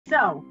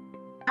So,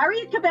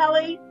 Harriet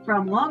C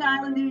from Long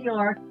Island, New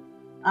York,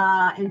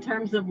 in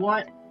terms of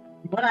what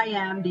I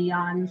am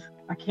beyond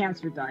a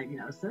cancer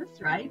diagnosis,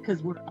 right?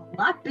 Because we're a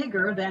lot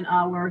bigger than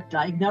our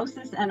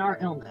diagnosis and our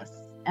illness.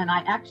 And I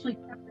actually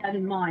kept that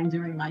in mind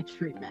during my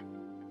treatment.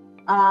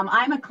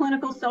 I'm a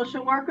clinical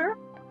social worker,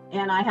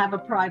 and I have a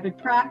private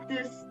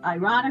practice,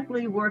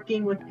 ironically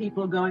working with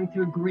people going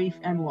through grief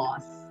and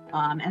loss,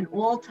 and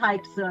all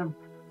types of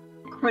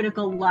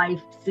critical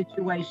life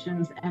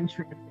situations and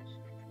transitions.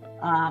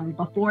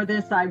 Before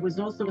this, I was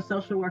also a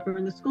social worker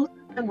in the school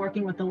system,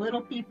 working with the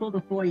little people, the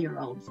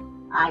 4-year-olds.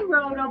 I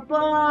wrote a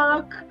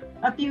book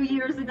a few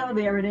years ago.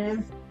 There it is,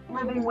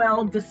 Living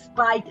Well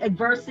Despite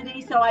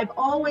Adversity. So I've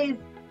always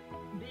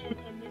been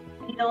in this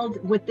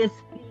field with this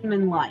theme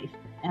in life.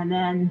 And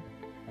then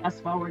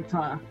fast forward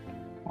to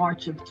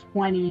March of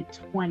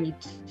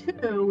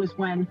 2022 was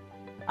when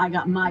I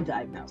got my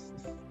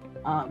diagnosis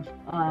of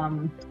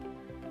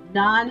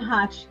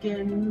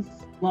non-Hodgkin's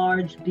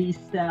large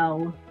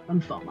B-cell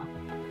lymphoma.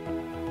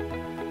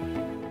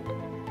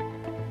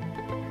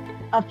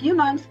 A few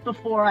months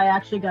before I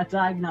actually got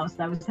diagnosed,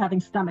 I was having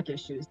stomach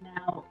issues.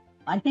 Now,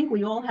 I think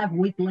we all have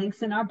weak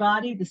links in our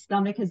body. The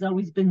stomach has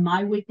always been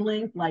my weak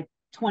link. Like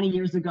 20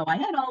 years ago, I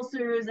had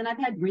ulcers and I've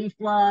had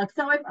reflux.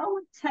 So I've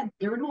always had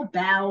irritable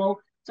bowel.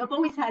 So I've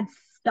always had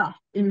stuff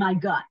in my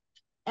gut.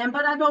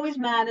 But I've always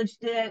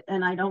managed it,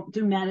 and I don't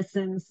do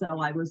medicine. So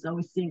I was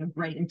always seeing a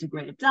great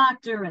integrative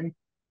doctor and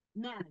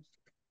managed it.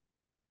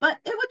 But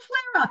it would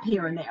flare up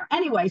here and there.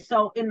 Anyway,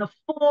 so in the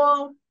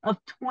fall of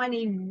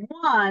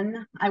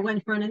 21, I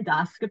went for an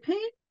endoscopy.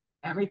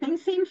 Everything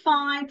seemed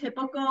fine,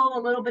 typical,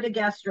 a little bit of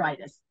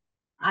gastritis.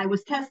 I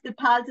was tested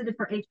positive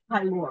for H.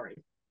 pylori.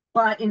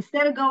 But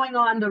instead of going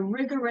on the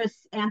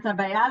rigorous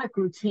antibiotic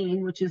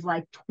routine, which is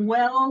like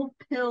 12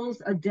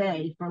 pills a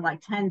day for like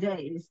 10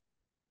 days,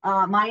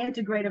 my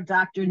integrative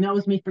doctor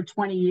knows me for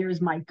 20 years,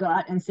 my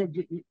gut, and said,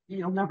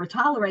 you'll never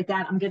tolerate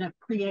that. I'm going to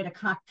create a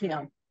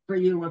cocktail for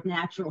you of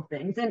natural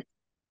things. And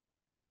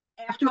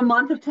after a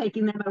month of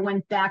taking them, I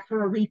went back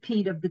for a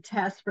repeat of the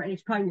test for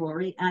H.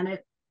 pylori, and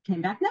it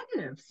came back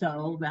negative.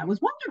 So that was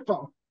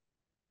wonderful.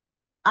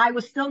 I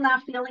was still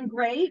not feeling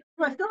great.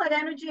 I still had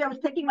energy. I was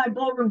taking my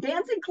ballroom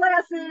dancing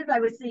classes. I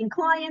was seeing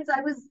clients.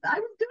 I was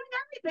doing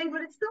everything,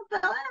 but it still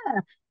felt.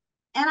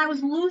 And I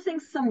was losing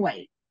some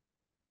weight.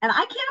 And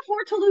I can't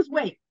afford to lose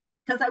weight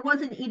because I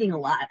wasn't eating a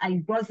lot.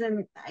 I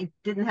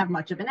didn't have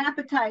much of an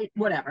appetite,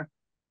 whatever.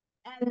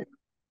 And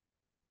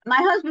my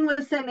husband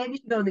would say, maybe you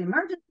should go to the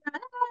emergency room.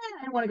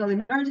 I didn't want to go to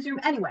the emergency room.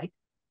 Anyway,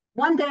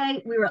 one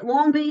day we were at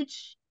Long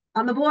Beach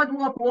on the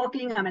boardwalk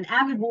walking. I'm an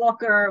avid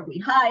walker. We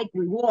hike,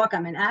 we walk.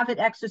 I'm an avid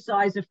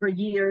exerciser for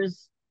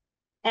years.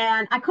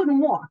 And I couldn't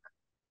walk.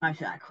 I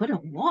said, I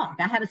couldn't walk.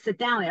 I had to sit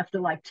down after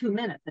like 2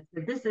 minutes. I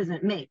said, this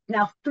isn't me.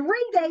 Now,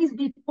 3 days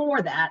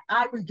before that,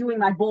 I was doing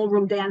my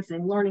ballroom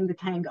dancing, learning the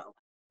tango.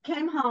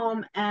 Came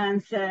home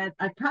and said,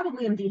 I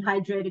probably am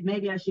dehydrated.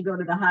 Maybe I should go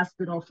to the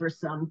hospital for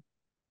some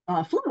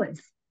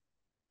fluids.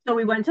 So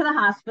we went to the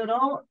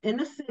hospital in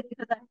the city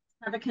because I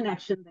have a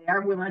connection there.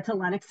 We went to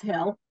Lenox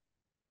Hill,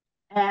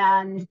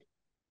 and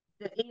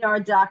the ER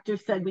doctor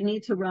said, we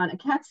need to run a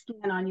CAT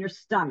scan on your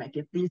stomach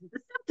if these are the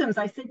symptoms.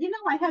 I said,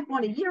 I had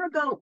one a year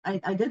ago.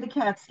 I did the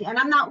CAT scan, and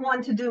I'm not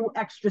one to do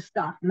extra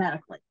stuff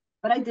medically,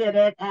 but I did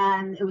it,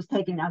 and it was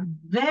taking a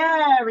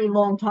very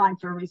long time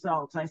for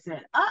results. I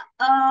said,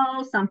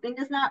 uh-oh, something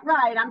is not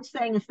right. I'm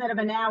saying instead of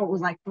an hour, it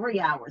was like 3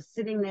 hours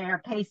sitting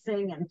there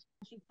pacing, and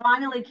she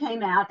finally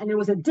came out, and it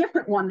was a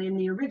different one than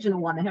the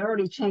original one. They had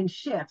already changed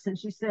shifts, and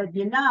she said,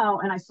 and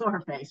I saw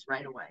her face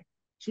right away.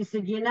 She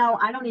said,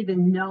 I don't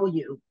even know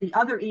you. The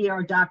other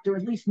ER doctor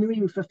at least knew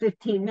you for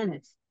 15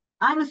 minutes.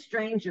 I'm a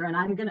stranger, and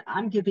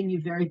I'm giving you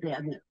very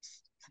bad news.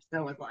 So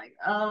I was like,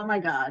 oh my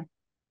God.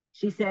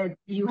 She said,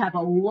 you have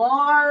a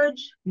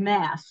large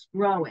mass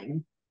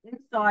growing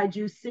inside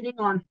you, sitting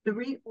on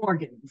 3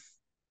 organs.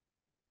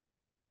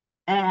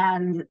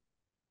 And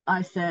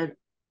I said,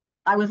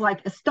 I was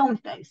like a stone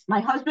face. My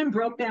husband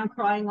broke down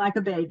crying like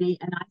a baby.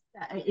 And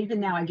even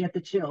now I get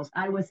the chills.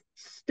 I was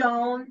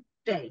stone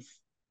face.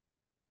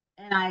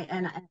 And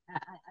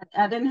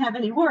I didn't have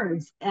any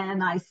words.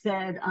 And I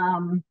said, I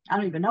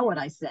don't even know what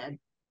I said.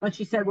 But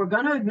she said, we're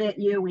going to admit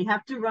you. We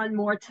have to run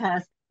more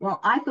tests. Well,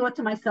 I thought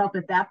to myself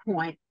at that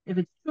point, if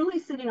it's truly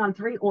sitting on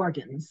 3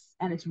 organs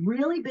and it's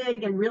really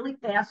big and really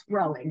fast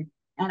growing,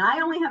 and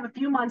I only have a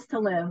few months to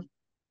live,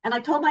 and I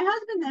told my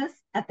husband this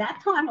at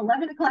that time,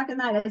 11 o'clock at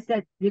night, I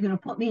said, you're going to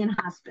put me in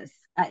hospice.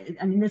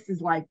 I mean, this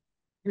is like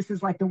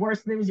the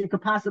worst news you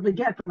could possibly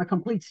get from a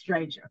complete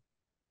stranger.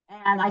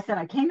 And I said,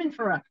 I came in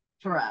for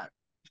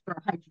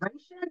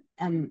hydration,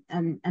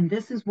 and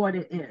this is what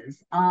it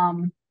is.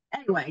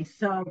 Anyway,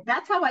 so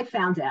that's how I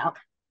found out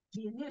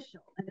the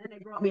initial. And then they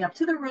brought me up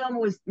to the room.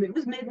 It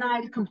was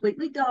midnight,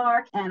 completely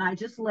dark, and I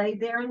just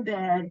laid there in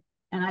bed.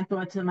 And I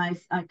thought to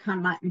myself,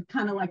 kind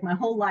of like my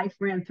whole life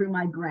ran through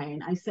my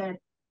brain. I said,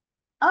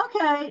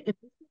 okay, if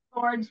this is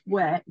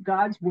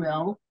God's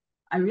will,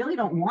 I really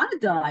don't want to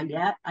die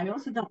yet. I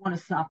also don't want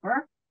to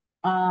suffer.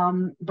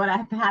 But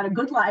I've had a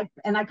good life,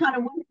 and I kind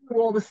of went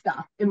through all the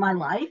stuff in my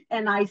life,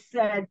 and I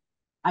said,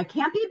 I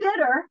can't be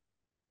bitter,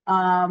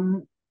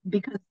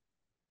 because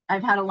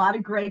I've had a lot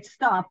of great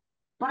stuff,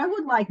 but I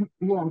would like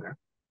longer.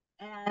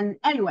 And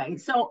anyway,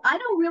 so I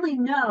don't really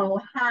know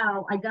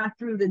how I got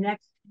through the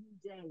next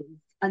few days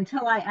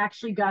until I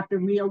actually got the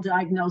real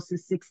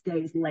diagnosis 6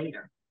 days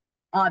later.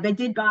 They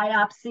did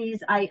biopsies.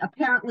 I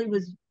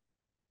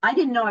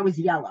didn't know I was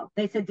yellow.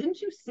 They said,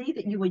 didn't you see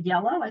that you were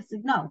yellow? I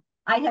said, no.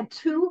 I had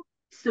two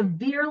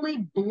severely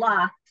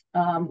blocked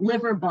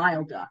liver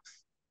bile ducts.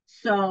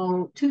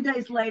 So 2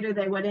 days later,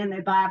 they went in,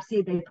 they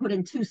biopsied, they put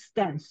in two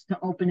stents to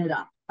open it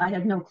up. I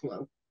had no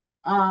clue.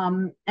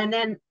 And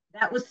then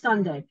that was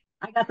Sunday.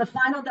 I got the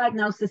final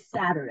diagnosis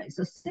Saturday.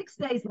 So 6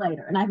 days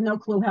later, and I have no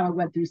clue how I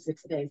went through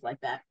 6 days like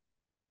that.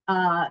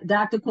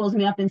 Doctor calls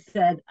me up and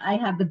said, I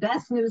have the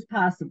best news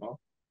possible.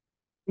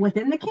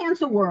 Within the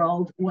cancer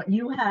world, what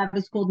you have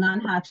is called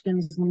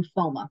non-Hodgkin's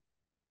lymphoma,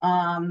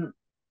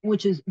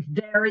 which is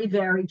very,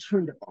 very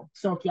treatable.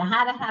 So if you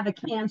had to have a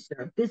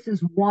cancer, this is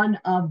one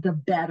of the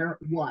better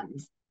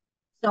ones.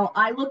 So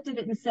I looked at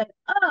it and said,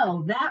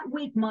 oh, that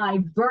week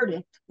my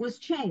verdict was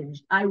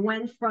changed. I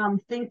went from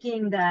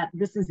thinking that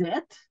this is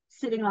it,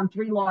 sitting on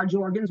three large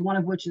organs, one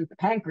of which is the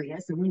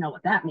pancreas, and we know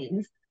what that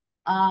means,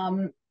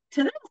 to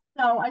this.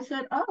 So I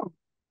said, oh,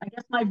 I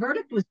guess my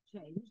verdict was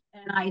changed,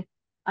 and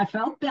I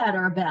felt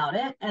better about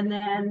it. And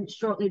then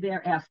shortly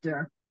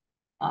thereafter,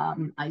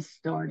 I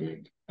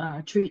started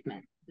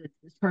treatment.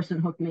 This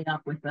person hooked me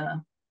up with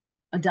a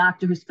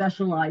doctor who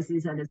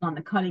specializes and is on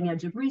the cutting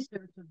edge of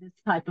research of this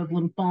type of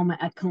lymphoma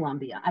at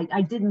Columbia.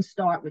 I didn't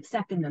start with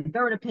second and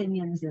third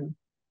opinions. And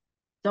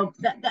so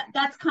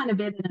that's kind of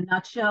it in a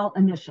nutshell,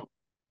 initial,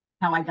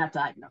 how I got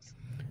diagnosed.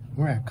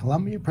 We're at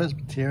Columbia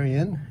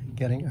Presbyterian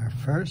getting our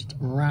first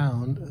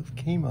round of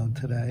chemo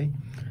today,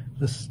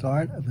 the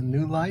start of a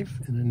new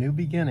life and a new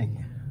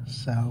beginning.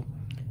 So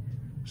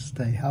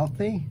stay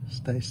healthy,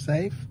 stay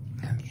safe,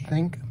 and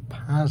think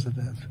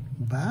positive.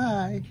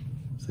 Bye.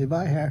 Say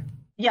bye here.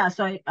 Yeah,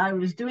 so I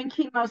was doing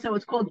chemo, so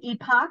it's called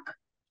EPOC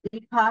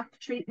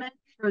treatment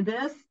for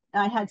this.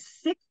 I had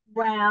 6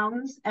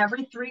 rounds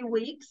every 3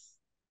 weeks,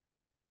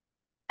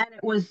 and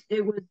it was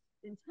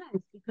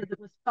intense because it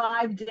was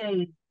 5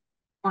 days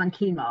on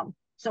chemo.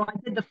 So I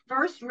did the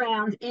first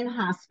round in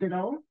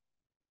hospital,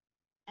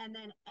 and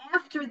then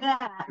after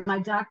that, my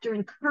doctor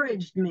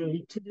encouraged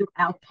me to do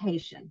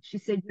outpatient. She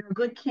said, you're a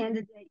good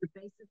candidate, you're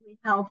basically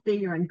healthy,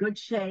 you're in good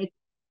shape.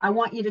 I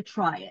want you to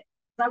try it.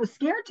 So I was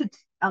scared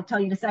I'll tell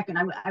you in a second,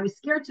 I was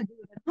scared to do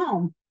it at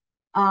home.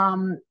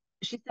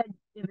 She said,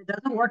 if it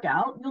doesn't work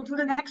out, you'll do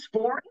the next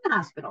 4 in the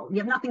hospital. You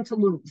have nothing to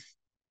lose.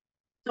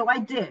 So I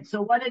did.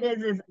 So what it is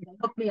they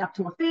hooked me up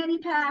to a fanny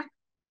pack,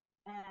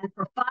 and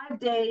for 5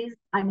 days,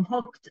 I'm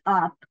hooked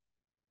up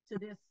to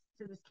this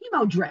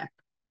chemo drip.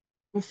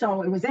 And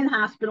so it was in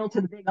hospital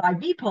to the big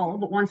IV pole,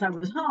 but once I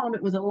was home,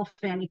 it was a little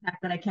fanny pack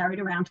that I carried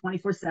around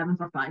 24/7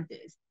 for 5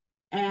 days.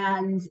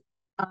 And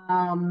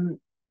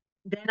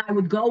then I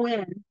would go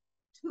in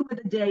 2 of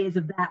the days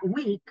of that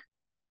week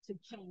to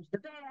change the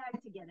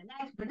bag, to get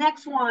the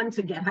next one,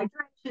 to get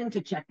hydration,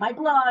 to check my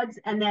bloods.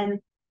 And then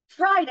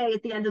Friday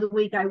at the end of the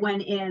week, I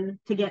went in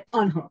to get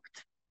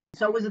unhooked.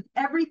 So it was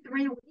every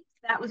 3 weeks.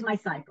 That was my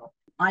cycle.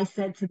 I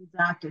said to the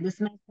doctor, this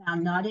may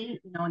sound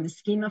nutty, in the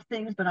scheme of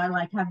things, but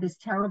I have this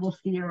terrible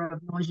fear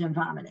of nausea and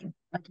vomiting.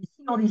 Like you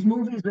see all these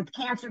movies with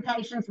cancer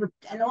patients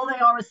and all they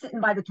are is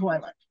sitting by the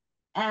toilet.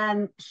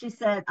 And she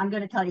said, I'm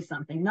going to tell you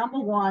something. Number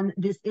one,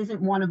 this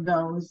isn't one of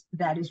those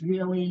that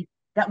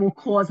will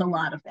cause a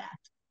lot of that.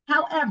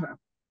 However,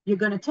 you're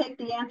going to take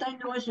the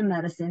anti-nausea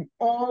medicine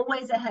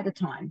always ahead of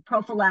time,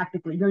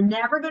 prophylactically. You're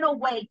never going to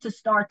wait to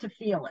start to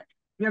feel it.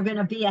 You're going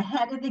to be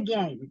ahead of the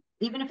game,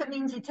 even if it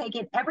means you take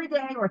it every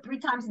day or 3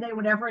 times a day,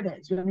 whatever it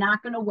is. You're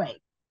not going to wait.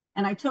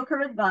 And I took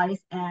her advice,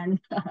 and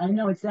I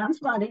know it sounds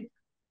funny,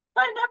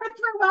 but I never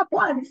threw up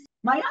once.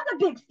 My other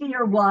big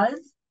fear was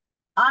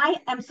I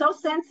am so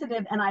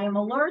sensitive and I am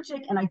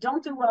allergic and I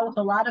don't do well with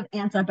a lot of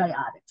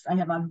antibiotics. I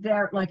have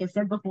like I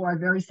said before, a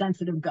very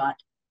sensitive gut.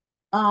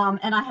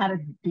 And I had to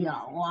be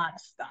on a lot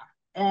of stuff,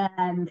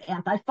 and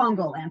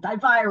antifungal,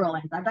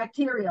 antiviral,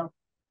 antibacterial.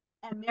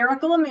 And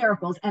miracle of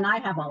miracles, and I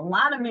have a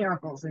lot of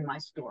miracles in my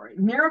story.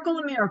 Miracle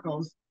of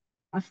miracles,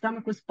 my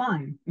stomach was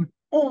fine with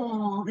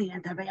all the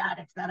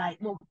antibiotics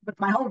with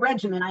my whole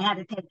regimen I had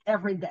to take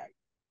every day,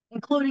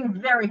 including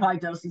very high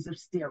doses of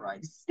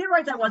steroids.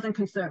 Steroids I wasn't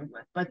concerned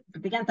with, but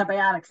the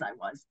antibiotics I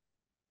was.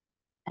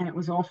 And it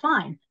was all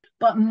fine.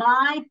 But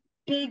my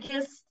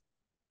biggest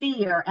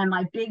fear and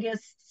my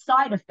biggest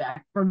side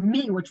effect for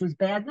me, which was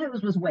bad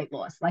news, was weight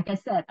loss. Like I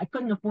said, I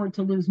couldn't afford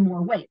to lose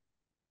more weight.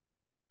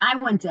 I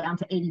went down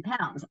to 80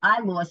 pounds. I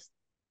lost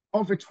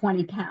over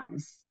 20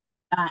 pounds.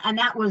 And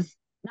that was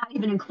not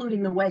even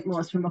including the weight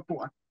loss from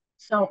before.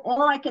 So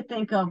all I could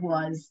think of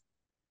was,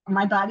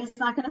 my body's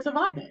not going to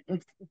survive it.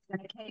 It's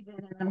going to cave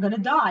in and I'm going to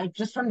die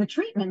just from the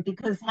treatment,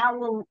 because how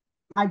will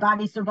my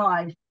body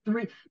survive?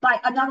 In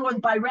other words,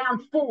 by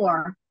round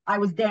 4, I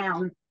was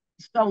down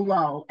so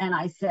low. And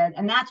I said,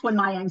 and that's when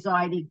my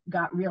anxiety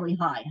got really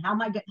high.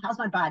 How's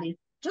my body?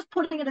 Just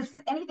putting it as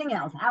anything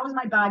else. How is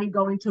my body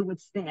going to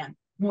withstand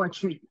more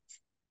treatments?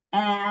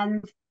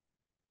 And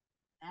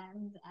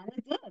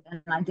it did.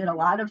 And I did a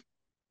lot of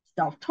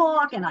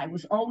self-talk, and I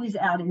was always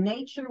out in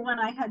nature when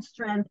I had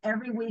strength.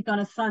 Every week on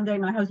a Sunday,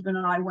 my husband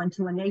and I went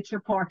to a nature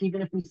park,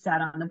 even if we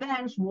sat on the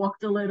bench,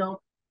 walked a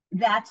little.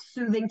 That's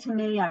soothing to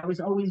me. I was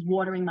always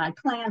watering my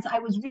plants. I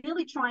was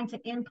really trying to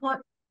input.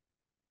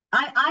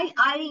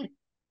 I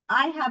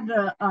have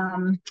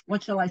the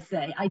what shall I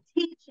say? I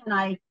teach and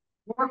I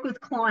work with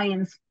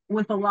clients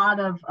with a lot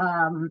of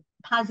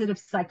positive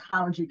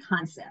psychology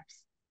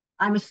concepts.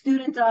 I'm a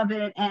student of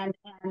it, and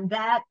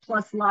that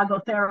plus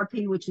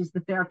logotherapy, which is the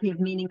therapy of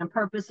meaning and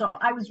purpose. So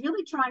I was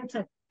really trying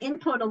to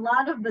input a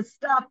lot of the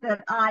stuff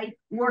that I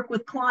work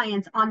with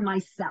clients on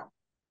myself.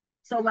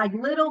 So like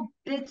little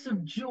bits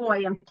of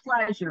joy and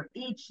pleasure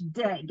each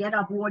day. Get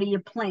up, water your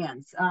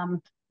plants.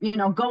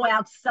 Go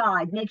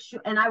outside, make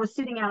sure. And I was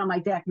sitting out on my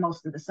deck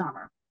most of the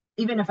summer.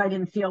 Even if I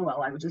didn't feel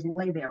well, I would just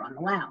lay there on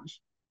the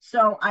lounge.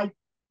 So I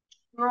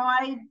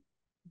tried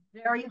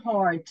very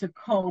hard to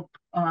cope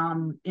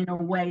in a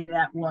way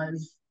that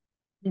was,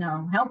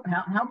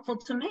 helpful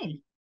to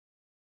me.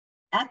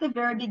 At the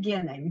very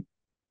beginning,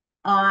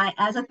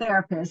 as a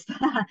therapist,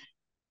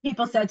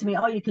 people said to me,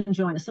 "Oh, you can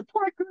join a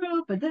support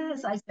group or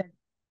this." I said,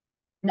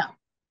 "No,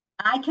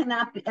 I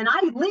cannot be." And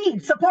I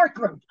lead support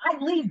groups. I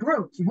lead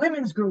groups,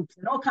 women's groups,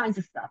 and all kinds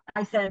of stuff.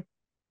 I said,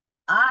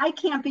 I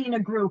can't be in a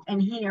group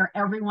and hear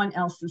everyone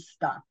else's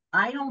stuff.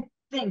 I don't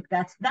think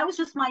that was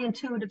just my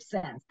intuitive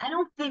sense. I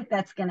don't think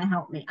that's going to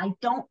help me. I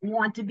don't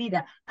want to be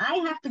there. I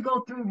have to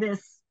go through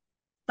this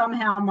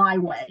somehow my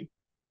way.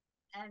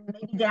 And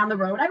maybe down the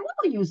road I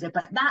will use it,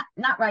 but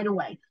not right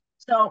away.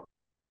 So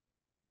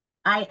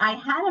I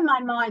had in my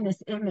mind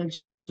this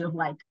image of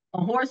like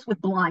a horse with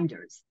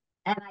blinders.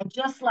 And I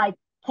just like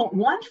put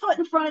one foot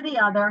in front of the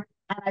other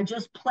and I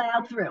just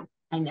plowed through.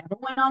 I never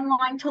went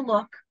online to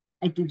look.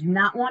 I did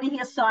not want to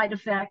hear side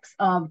effects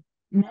of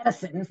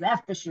medicines,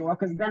 that's for sure,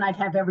 because then I'd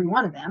have every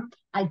one of them.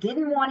 I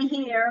didn't want to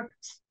hear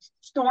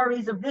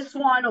stories of this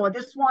one or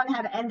this one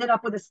had ended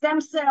up with a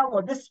stem cell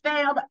or this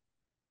failed.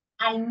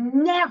 I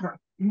never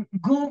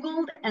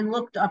Googled and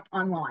looked up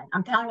online.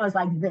 I'm telling you, I was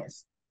like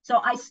this. So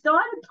I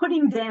started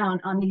putting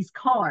down on these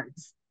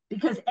cards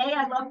because A,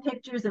 I love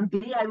pictures, and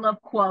B, I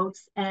love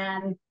quotes.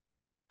 And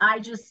I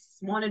just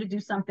wanted to do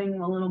something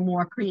a little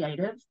more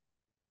creative.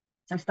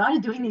 So I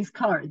started doing these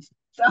cards.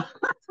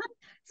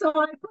 So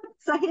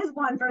here's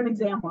one for an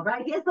example,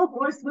 right? Here's the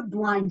horse with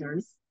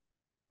blinders.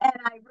 And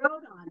I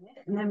wrote on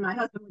it, and then my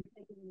husband would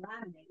take it and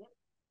laminate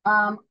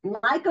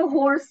it. Like a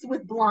horse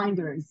with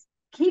blinders,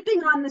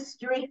 keeping on the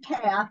straight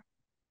path,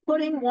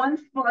 putting one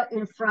foot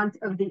in front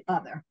of the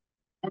other.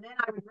 And then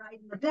I would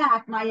write in the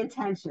back my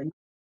intention.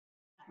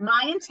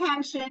 My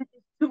intention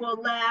is to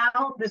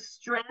allow the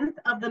strength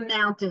of the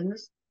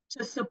mountains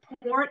to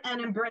support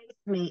and embrace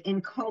me in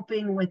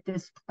coping with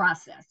this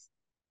process.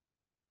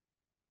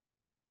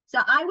 So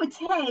I would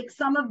take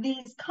some of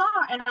these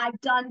and I've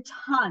done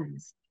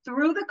tons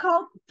through the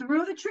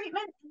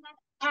treatment and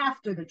then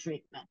after the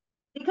treatment.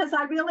 Because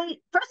I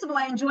really, first of all,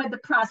 I enjoyed the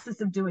process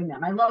of doing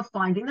them. I love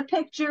finding the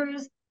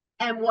pictures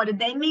and what did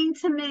they mean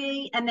to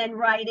me, and then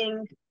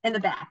writing in the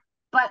back.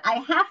 But I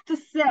have to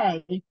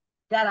say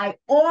that I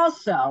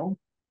also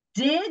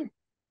did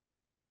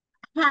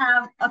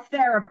have a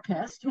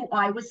therapist who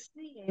I was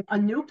seeing, a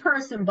new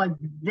person, but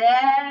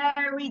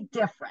very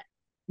different,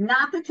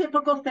 not the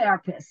typical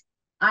therapist.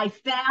 I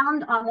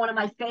found on one of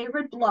my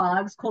favorite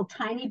blogs called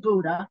Tiny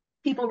Buddha,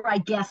 people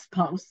write guest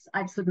posts.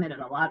 I've submitted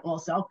a lot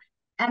also.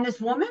 And this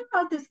woman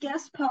wrote this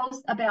guest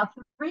post about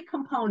 3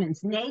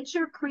 components: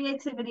 nature,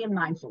 creativity, and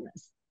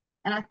mindfulness.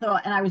 And I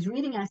thought, and I was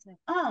reading, and I said,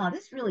 oh,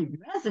 this really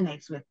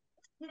resonates with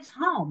this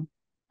home.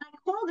 And I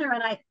called her,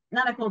 and I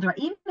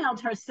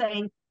emailed her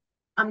saying,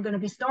 I'm going to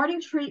be starting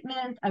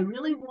treatment. I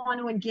really want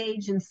to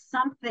engage in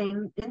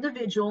something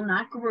individual,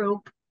 not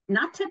group,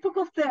 not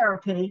typical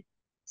therapy.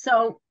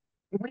 So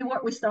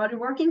we started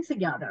working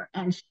together,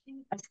 and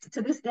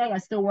to this day, I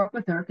still work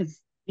with her because,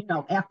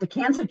 after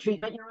cancer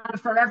treatment, you're on a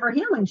forever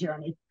healing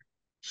journey.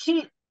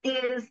 She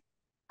is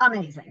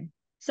amazing.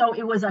 So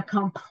it was a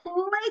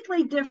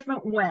completely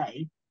different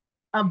way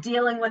of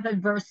dealing with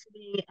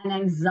adversity and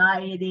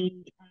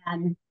anxiety,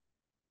 and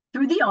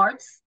through the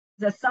arts,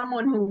 as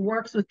someone who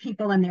works with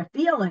people and their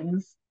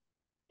feelings,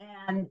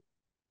 and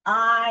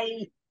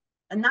I,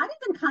 not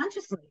even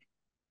consciously,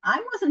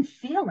 I wasn't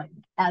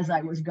feeling as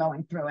I was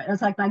going through it. It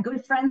was like my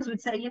good friends would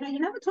say, you're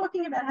never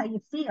talking about how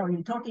you feel.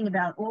 You're talking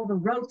about all the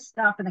rote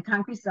stuff and the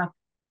concrete stuff.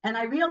 And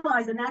I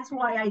realized, and that's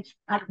why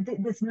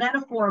this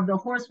metaphor of the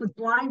horse with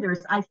blinders,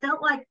 I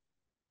felt like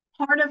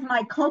part of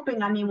my coping,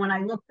 when I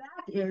look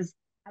back, is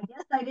I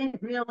guess I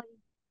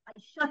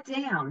shut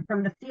down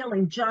from the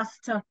feeling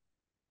just to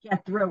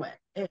get through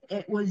it.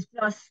 It was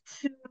just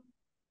too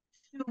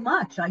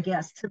much, I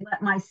guess, to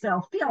let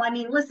myself feel.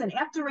 Listen,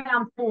 after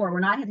round 4,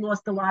 when I had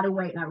lost a lot of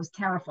weight and I was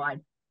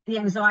terrified, the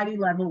anxiety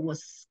level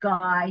was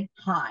sky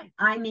high.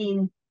 I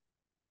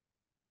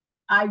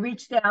I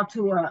reached out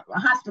to a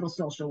hospital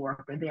social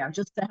worker there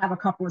just to have a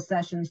couple of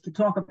sessions to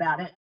talk about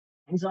it.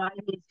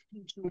 Anxiety is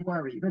future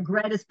worry.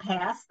 Regret is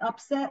past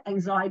upset.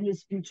 Anxiety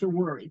is future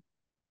worry.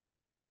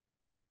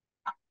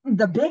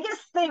 The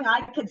biggest thing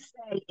I could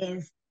say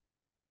is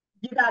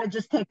you got to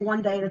just take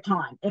one day at a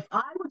time. If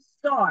I would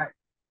start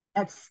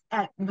at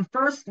the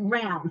first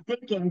round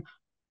thinking,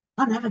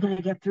 I'm never going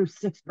to get through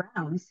 6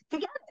 rounds,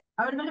 forget it.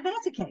 I would have been a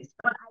basket case.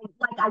 But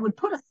I would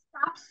put a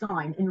stop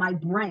sign in my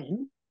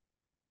brain.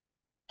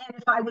 And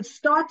if I would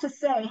start to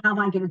say, how am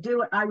I going to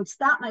do it? I would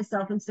stop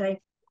myself and say,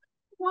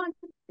 we're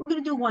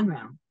going to do 1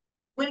 round.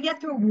 We're going to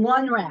get through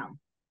 1 round.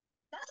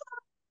 That's all.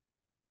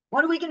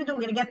 What are we going to do?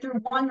 We're going to get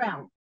through 1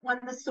 round. When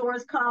the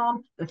sores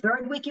come, the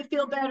 3rd week you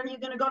feel better, you're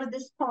going to go to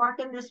this park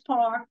and this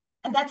park,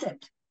 and that's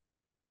it.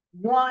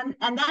 And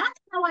that's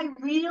how I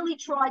really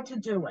tried to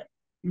do it.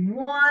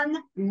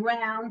 1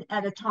 round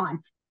at a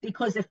time.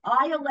 Because if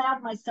I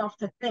allowed myself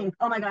to think,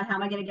 oh my God, how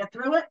am I going to get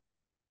through it?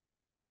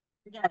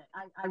 Forget it.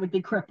 I would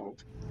be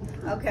crippled.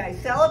 Okay,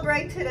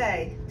 celebrate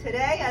today.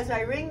 Today, as I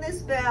ring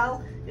this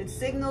bell, it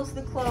signals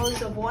the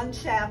close of 1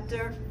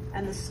 chapter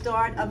and the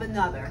start of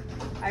another.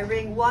 I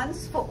ring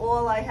once for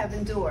all I have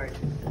endured.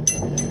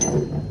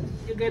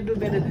 You can do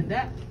better than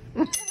that.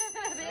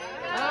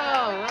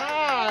 All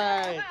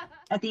right.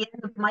 At the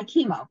end of my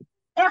chemo,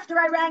 after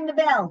I rang the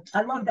bell,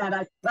 I love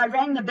that. I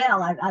rang the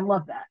bell. I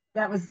love that.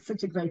 That was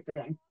such a great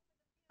thing.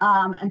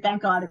 And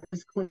thank God it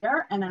was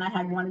clear. And then I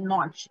had one in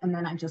March, and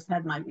then I just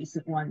had my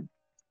recent one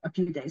a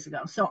few days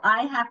ago. So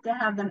I have to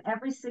have them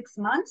every 6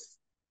 months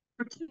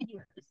for 2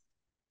 years.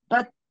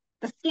 But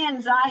the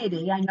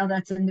scanxiety, I know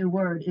that's a new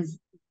word, is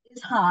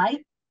high.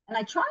 And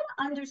I try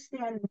to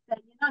understand and say,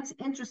 it's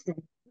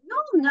interesting. We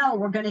all know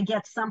we're going to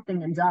get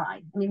something and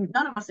die. I mean,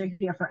 none of us are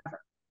here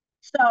forever.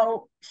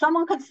 So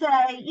someone could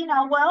say,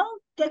 well,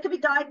 they could be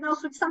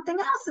diagnosed with something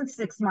else in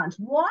 6 months.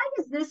 Why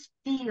does this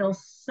feel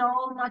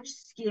so much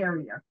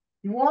scarier?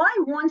 Why,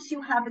 once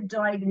you have a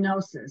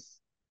diagnosis,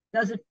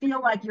 does it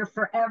feel like you're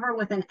forever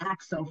with an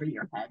axe over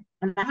your head?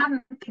 And I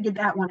haven't figured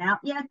that one out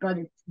yet, but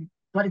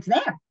it's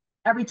there.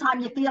 Every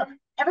time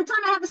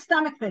I have a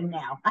stomach thing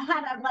now, I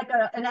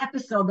had an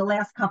episode the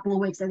last couple of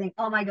weeks. I think,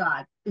 oh my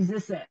God, is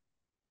this it?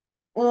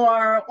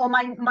 Or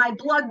my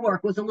blood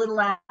work was a little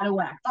out of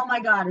whack. Oh my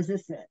God, is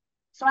this it?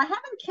 So I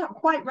haven't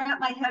quite wrapped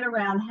my head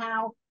around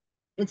how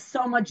it's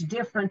so much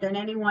different than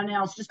anyone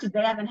else just because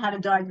they haven't had a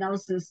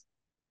diagnosis.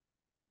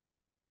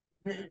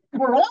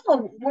 We're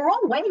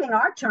all waiting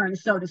our turn,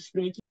 so to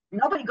speak.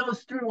 Nobody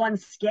goes through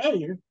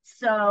unscathed.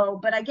 So,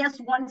 but I guess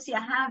once you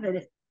have it,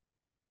 it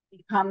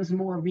becomes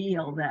more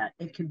real that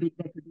there could be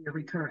a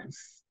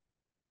recurrence.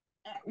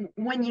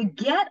 When you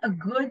get a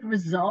good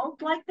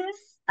result like this,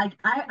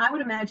 I would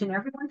imagine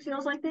everyone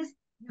feels like this.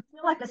 You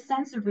feel like a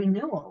sense of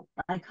renewal.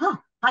 Like,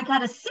 I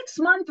got a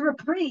 6-month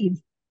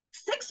reprieve.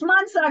 6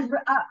 months, it doesn't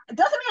mean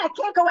I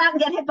can't go out and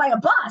get hit by a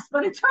bus,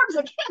 but in terms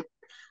of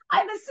I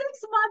have a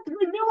 6-month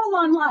renewal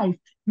on life.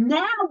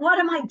 Now, what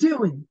am I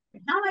doing?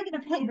 How am I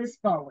going to pay this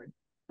forward?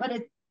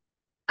 But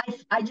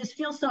I just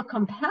feel so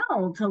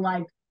compelled to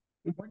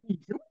what do you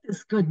do with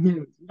this good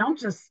news? You don't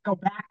just go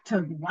back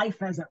to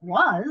life as it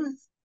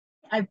was.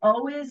 I've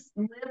always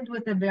lived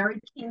with a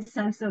very keen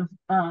sense of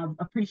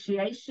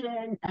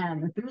appreciation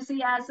and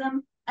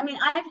enthusiasm. I mean,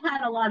 I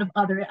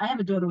have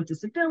a daughter with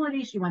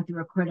disability. She went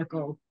through a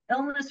critical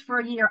illness for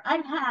a year.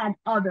 I've had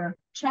other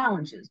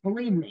challenges,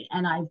 believe me,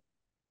 and I've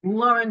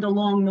learned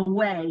along the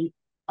way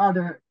a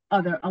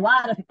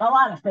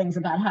lot of things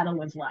about how to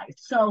live life.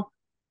 So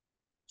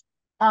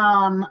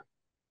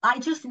I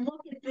just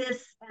look at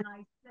this and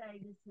I say,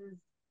 this is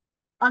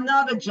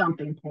another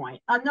jumping point,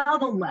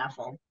 another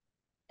level.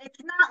 It's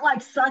not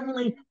like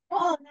suddenly,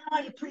 oh, now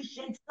I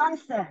appreciate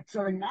sunsets,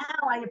 or now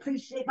I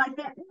appreciate my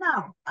family.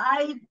 No,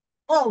 I've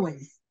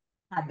always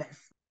had this.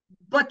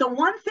 But the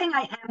one thing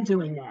I am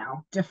doing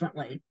now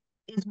differently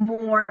is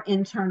more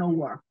internal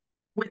work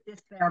with this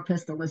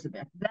therapist,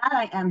 Elizabeth. That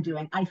I am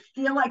doing. I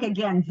feel like,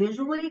 again,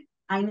 visually,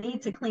 I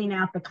need to clean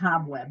out the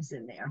cobwebs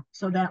in there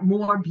so that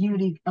more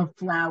beauty of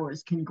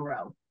flowers can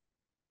grow.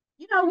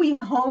 We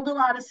hold a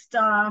lot of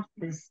stuff,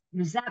 there's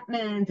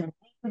resentment and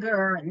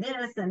anger and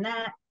this and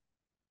that.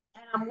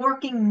 And I'm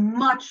working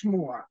much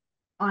more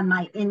on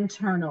my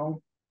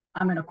internal,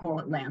 I'm going to call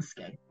it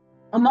landscape,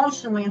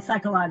 emotionally and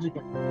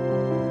psychologically.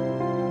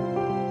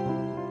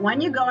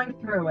 When you're going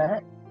through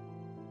it,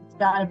 it's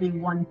got to be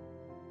one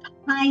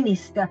tiny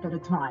step at a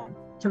time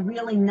to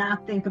really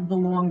not think of the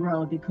long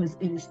road because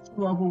it is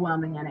too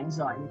overwhelming and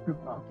anxiety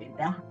provoking.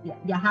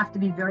 You have to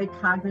be very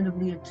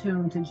cognitively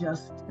attuned to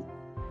just,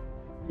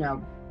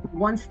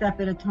 one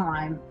step at a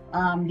time.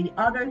 The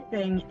other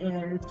thing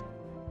is,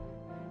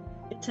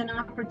 it's an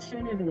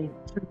opportunity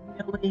to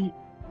really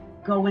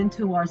go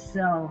into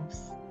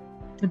ourselves,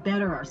 to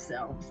better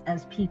ourselves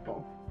as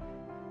people.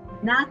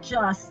 Not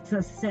just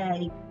to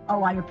say,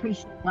 oh, I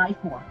appreciate life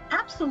more.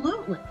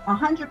 Absolutely,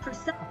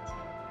 100%.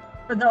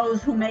 For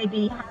those who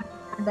maybe haven't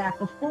had that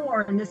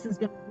before, and this is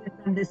going to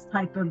give them this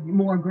type of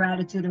more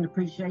gratitude and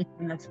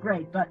appreciation, that's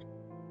great. But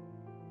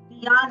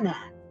beyond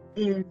that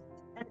is,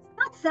 and it's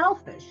not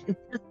selfish. It's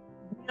just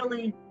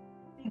really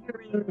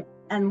figuring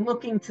and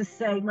looking to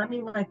say, let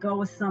me let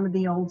go of some of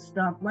the old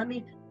stuff. Let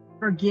me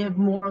forgive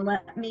more.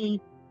 Let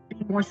me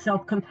be more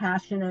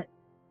self-compassionate.